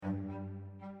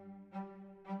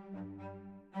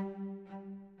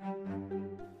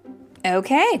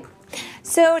Okay,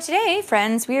 so today,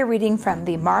 friends, we are reading from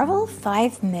the Marvel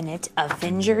 5-Minute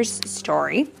Avengers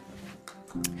story.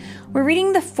 We're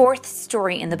reading the fourth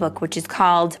story in the book, which is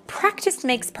called Practice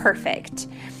Makes Perfect,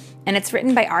 and it's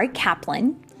written by Ari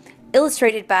Kaplan,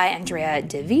 illustrated by Andrea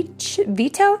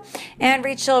DeVito and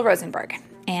Rachel Rosenberg,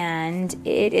 and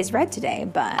it is read today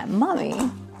by Mommy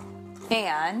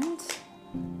and...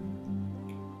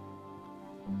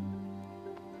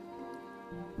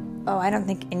 Oh, I don't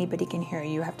think anybody can hear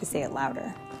you. You have to say it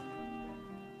louder.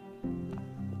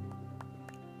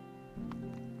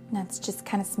 That's just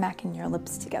kind of smacking your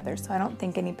lips together, so I don't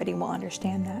think anybody will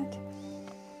understand that.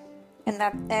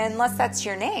 Unless that's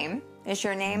your name. Is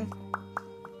your name?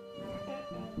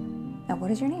 Now,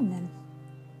 what is your name then?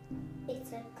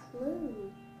 It's a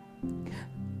clue.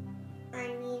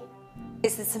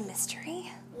 Is this a mystery?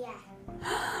 Yeah.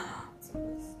 It's a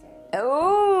mystery.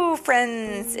 Oh,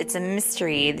 friends, it's a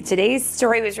mystery. Today's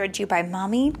story was read to you by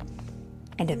Mommy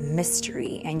and a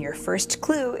mystery. And your first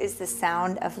clue is the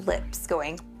sound of lips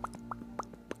going.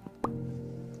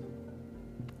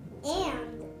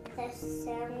 And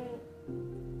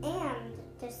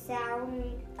the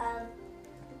sound of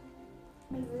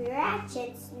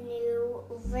Ratchet's new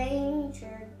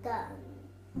Ranger gun.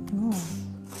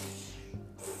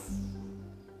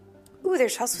 Ooh,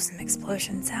 there's also some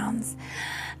explosion sounds.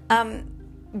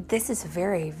 This is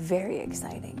very, very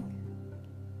exciting.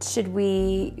 Should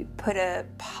we put a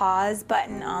pause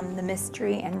button on the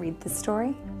mystery and read the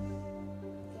story?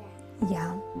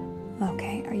 Yeah.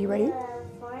 Okay, are you ready?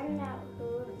 Find out who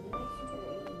the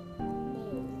mystery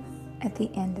is. At the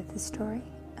end of the story?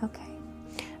 Okay.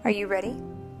 Are you ready?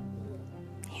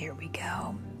 Here we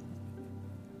go.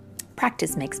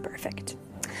 Practice makes perfect.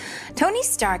 Tony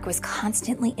Stark was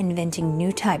constantly inventing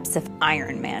new types of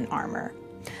Iron Man armor.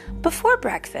 Before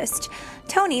breakfast,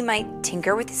 Tony might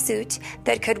tinker with a suit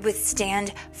that could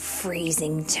withstand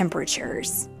freezing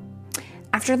temperatures.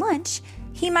 After lunch,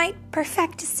 he might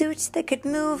perfect a suit that could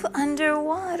move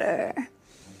underwater.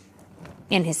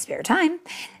 In his spare time,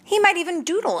 he might even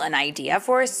doodle an idea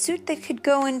for a suit that could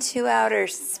go into outer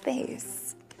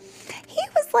space. He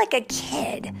was like a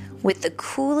kid with the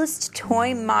coolest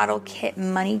toy model kit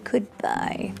money could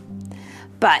buy.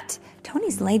 But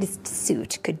Tony's latest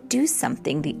suit could do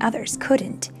something the others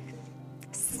couldn't.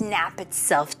 Snap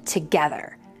itself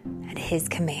together at his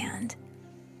command.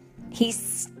 He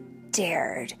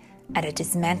stared at a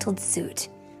dismantled suit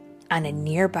on a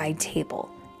nearby table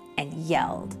and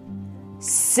yelled,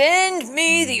 "Send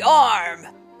me the arm!"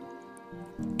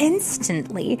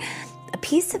 Instantly, a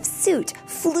piece of suit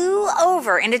flew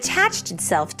over and attached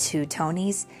itself to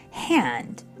Tony's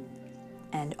hand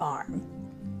and arm.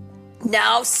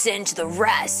 "Now send the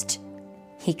rest,"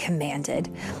 he commanded.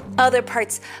 Other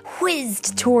parts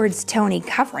whizzed towards Tony,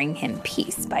 covering him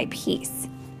piece by piece.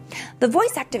 The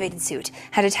voice-activated suit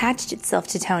had attached itself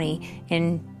to Tony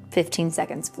in 15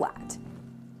 seconds flat.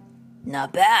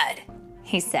 "Not bad,"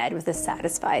 he said with a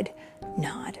satisfied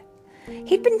nod.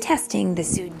 He'd been testing the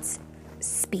suit's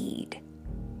speed.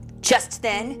 Just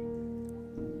then,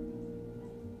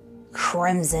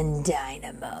 Crimson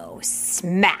Dynamo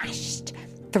smashed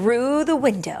through the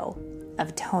window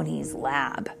of Tony's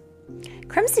lab.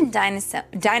 Crimson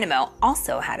Dynamo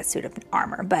also had a suit of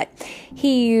armor, but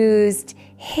he used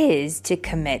his to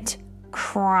commit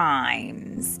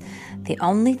crimes. The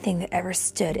only thing that ever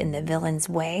stood in the villain's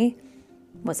way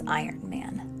was Iron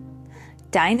Man.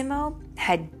 Dynamo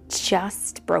had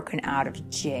just broken out of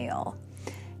jail.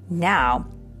 Now,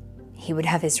 he would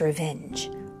have his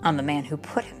revenge on the man who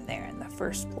put him there in the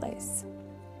first place.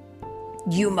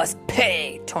 "You must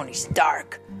pay, Tony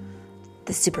Stark,"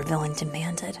 the supervillain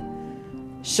demanded.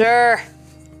 "Sure,"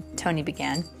 Tony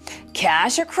began.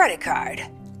 "Cash or credit card?"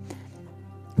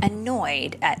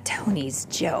 Annoyed at Tony's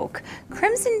joke,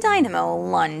 Crimson Dynamo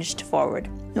lunged forward.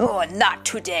 "Oh, not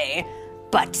today,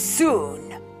 but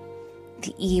soon."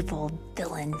 The evil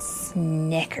villain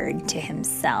snickered to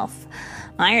himself.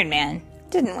 Iron Man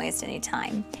didn't waste any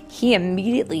time. He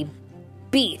immediately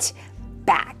beat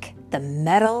back the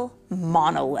metal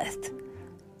monolith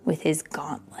with his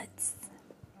gauntlets.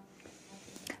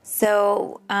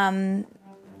 So,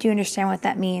 do you understand what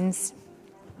that means?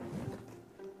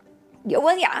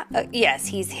 Well, yeah. Yes,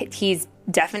 he's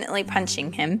definitely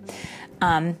punching him.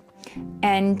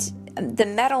 And the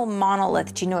metal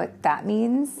monolith, do you know what that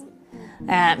means?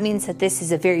 It means that this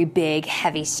is a very big,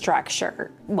 heavy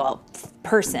structure,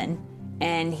 person,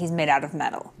 and he's made out of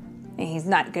metal. And he's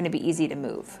not going to be easy to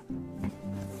move.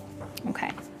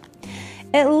 Okay.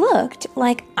 It looked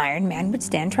like Iron Man would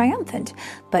stand triumphant,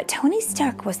 but Tony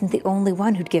Stark wasn't the only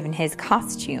one who'd given his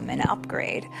costume an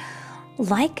upgrade.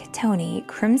 Like Tony,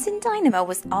 Crimson Dynamo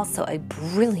was also a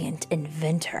brilliant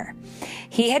inventor.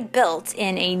 He had built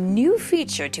in a new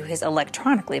feature to his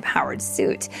electronically powered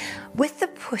suit. With the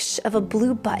push of a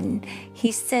blue button,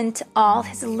 he sent all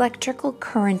his electrical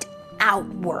current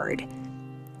outward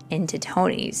into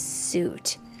Tony's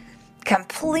suit.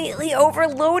 Completely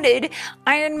overloaded,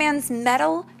 Iron Man's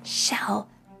metal shell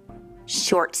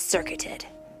short-circuited.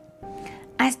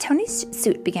 As Tony's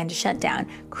suit began to shut down,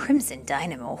 Crimson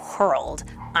Dynamo hurled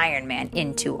Iron Man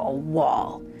into a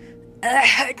wall.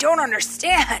 I don't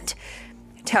understand,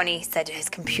 Tony said to his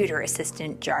computer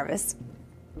assistant, Jarvis.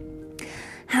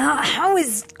 How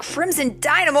is Crimson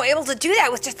Dynamo able to do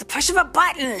that with just the push of a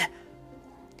button?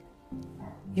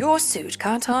 Your suit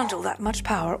can't handle that much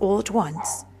power all at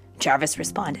once, Jarvis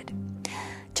responded.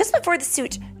 Just before the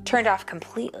suit turned off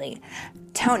completely,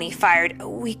 Tony fired a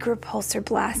weak repulsor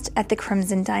blast at the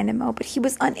Crimson Dynamo, but he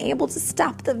was unable to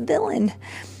stop the villain.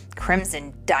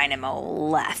 Crimson Dynamo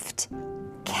left,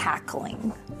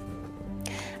 cackling.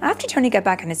 After Tony got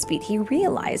back on his feet, he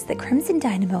realized that Crimson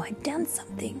Dynamo had done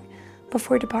something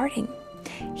before departing.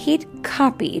 He'd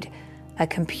copied a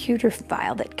computer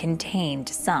file that contained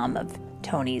some of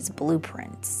Tony's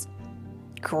blueprints.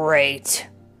 Great,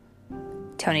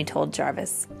 Tony told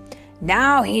Jarvis.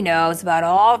 Now he knows about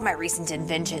all of my recent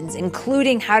inventions,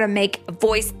 including how to make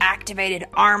voice-activated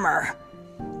armor.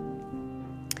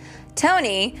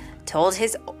 Tony told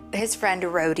his friend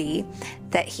Rhodey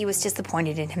that he was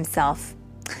disappointed in himself.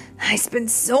 I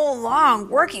spent so long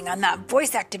working on that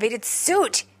voice-activated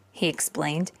suit, he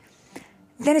explained.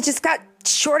 Then it just got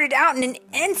shorted out in an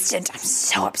instant. I'm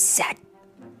so upset.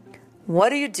 What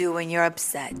do you do when you're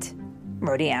upset?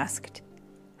 Rhodey asked.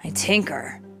 I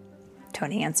tinker,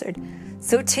 Tony answered.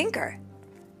 So tinker.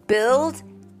 Build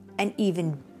an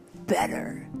even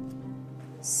better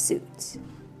suit.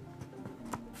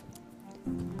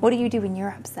 What do you do when you're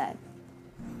upset?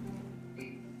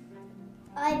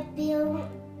 I build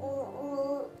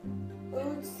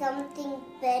something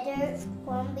better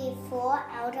from before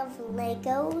out of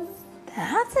Legos.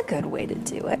 That's a good way to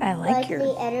do it. I like your...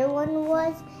 the other one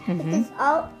was. Because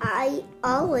I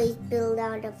always build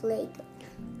out of Legos.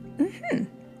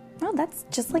 Well, that's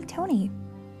just like Tony.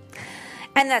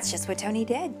 And that's just what Tony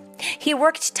did. He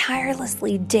worked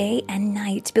tirelessly day and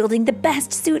night, building the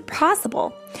best suit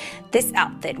possible. This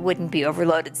outfit wouldn't be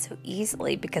overloaded so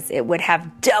easily because it would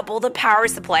have double the power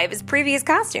supply of his previous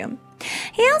costume.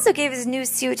 He also gave his new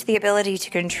suit the ability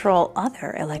to control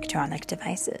other electronic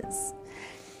devices.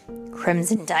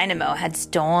 Crimson Dynamo had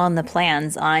stolen the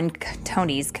plans on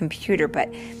Tony's computer,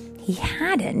 but he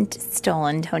hadn't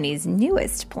stolen Tony's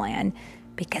newest plan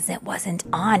because it wasn't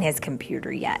on his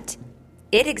computer yet.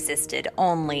 It existed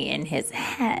only in his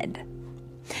head.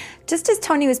 Just as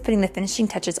Tony was putting the finishing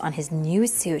touches on his new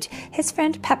suit, his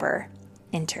friend Pepper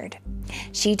entered.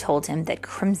 She told him that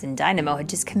Crimson Dynamo had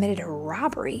just committed a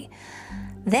robbery.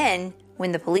 Then,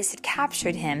 when the police had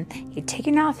captured him, he'd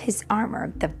taken off his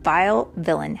armor. The vile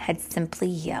villain had simply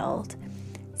yelled,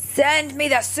 "Send me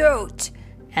the suit!"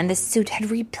 And the suit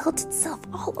had rebuilt itself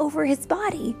all over his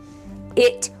body.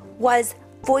 It was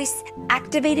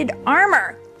voice-activated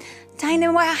armor.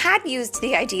 Dynamo had used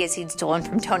the ideas he'd stolen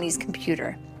from Tony's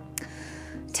computer.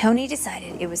 Tony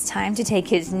decided it was time to take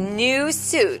his new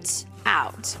suit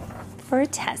out for a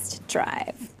test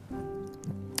drive.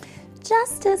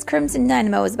 Just as Crimson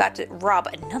Dynamo was about to rob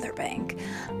another bank,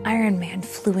 Iron Man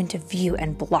flew into view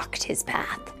and blocked his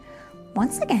path.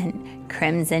 Once again,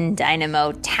 Crimson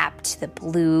Dynamo tapped the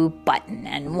blue button,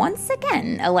 and once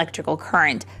again, electrical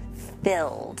current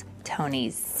filled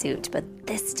Tony's suit. But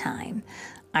this time,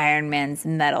 Iron Man's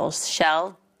metal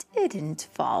shell didn't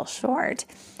fall short.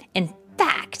 In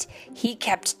fact, he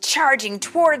kept charging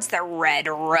towards the Red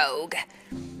Rogue.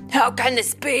 How can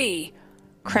this be?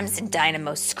 Crimson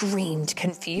Dynamo screamed,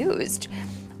 confused.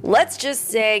 Let's just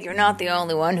say you're not the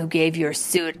only one who gave your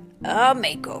suit a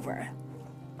makeover,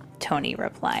 Tony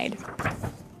replied.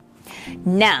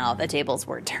 Now the tables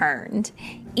were turned.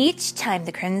 Each time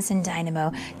the Crimson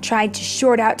Dynamo tried to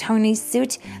short out Tony's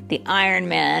suit, the Iron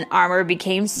Man armor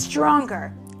became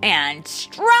stronger and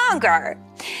stronger.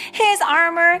 His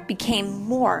armor became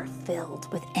more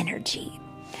filled with energy.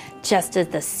 Just as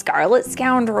the Scarlet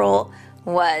Scoundrel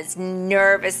was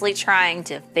nervously trying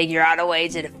to figure out a way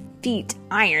to defeat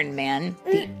Iron Man,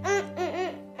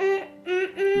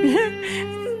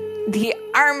 the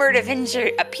armored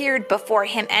Avenger appeared before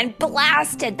him and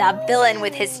blasted the villain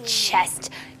with his chest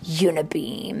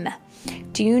unibeam.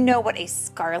 Do you know what a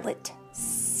Scarlet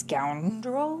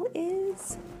Scoundrel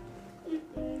is?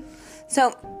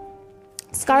 So,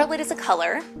 scarlet is a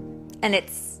color, and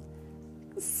it's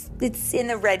it's in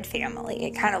the red family.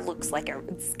 It kind of looks like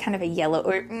it's kind of a yellow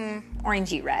or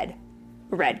orangey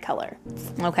red color.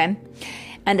 Okay.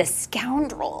 And a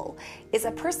scoundrel is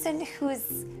a person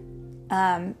who's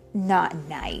not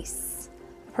nice,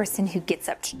 a person who gets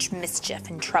up to mischief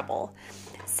and trouble.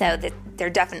 So they're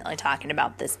definitely talking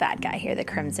about this bad guy here, the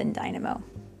Crimson Dynamo.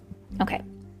 Okay.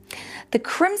 The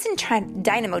Crimson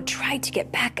Dynamo tried to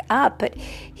get back up, but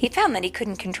he found that he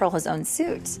couldn't control his own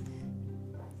suit.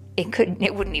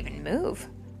 It wouldn't even move.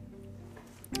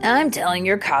 I'm telling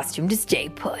your costume to stay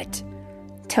put,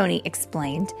 Tony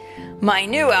explained. My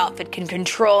new outfit can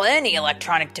control any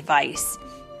electronic device,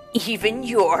 even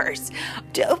yours.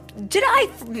 Did I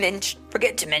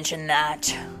forget to mention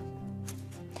that?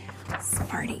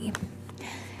 Smarty.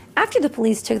 After the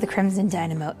police took the Crimson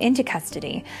Dynamo into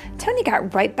custody, Tony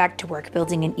got right back to work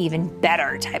building an even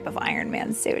better type of Iron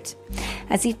Man suit.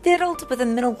 As he fiddled with a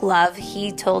metal glove,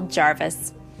 he told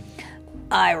Jarvis,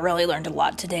 I really learned a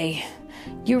lot today.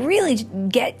 You really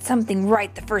get something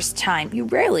right the first time. You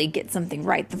rarely get something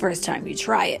right the first time you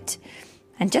try it.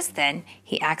 And just then,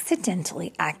 he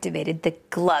accidentally activated the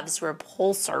glove's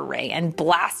repulsor ray and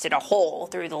blasted a hole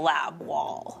through the lab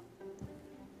wall.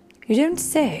 You don't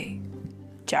say,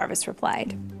 Jarvis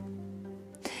replied.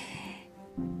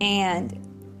 And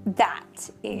that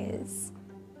is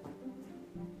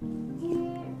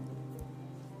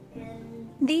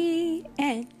the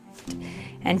end.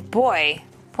 And boy,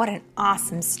 what an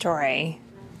awesome story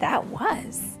that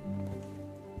was.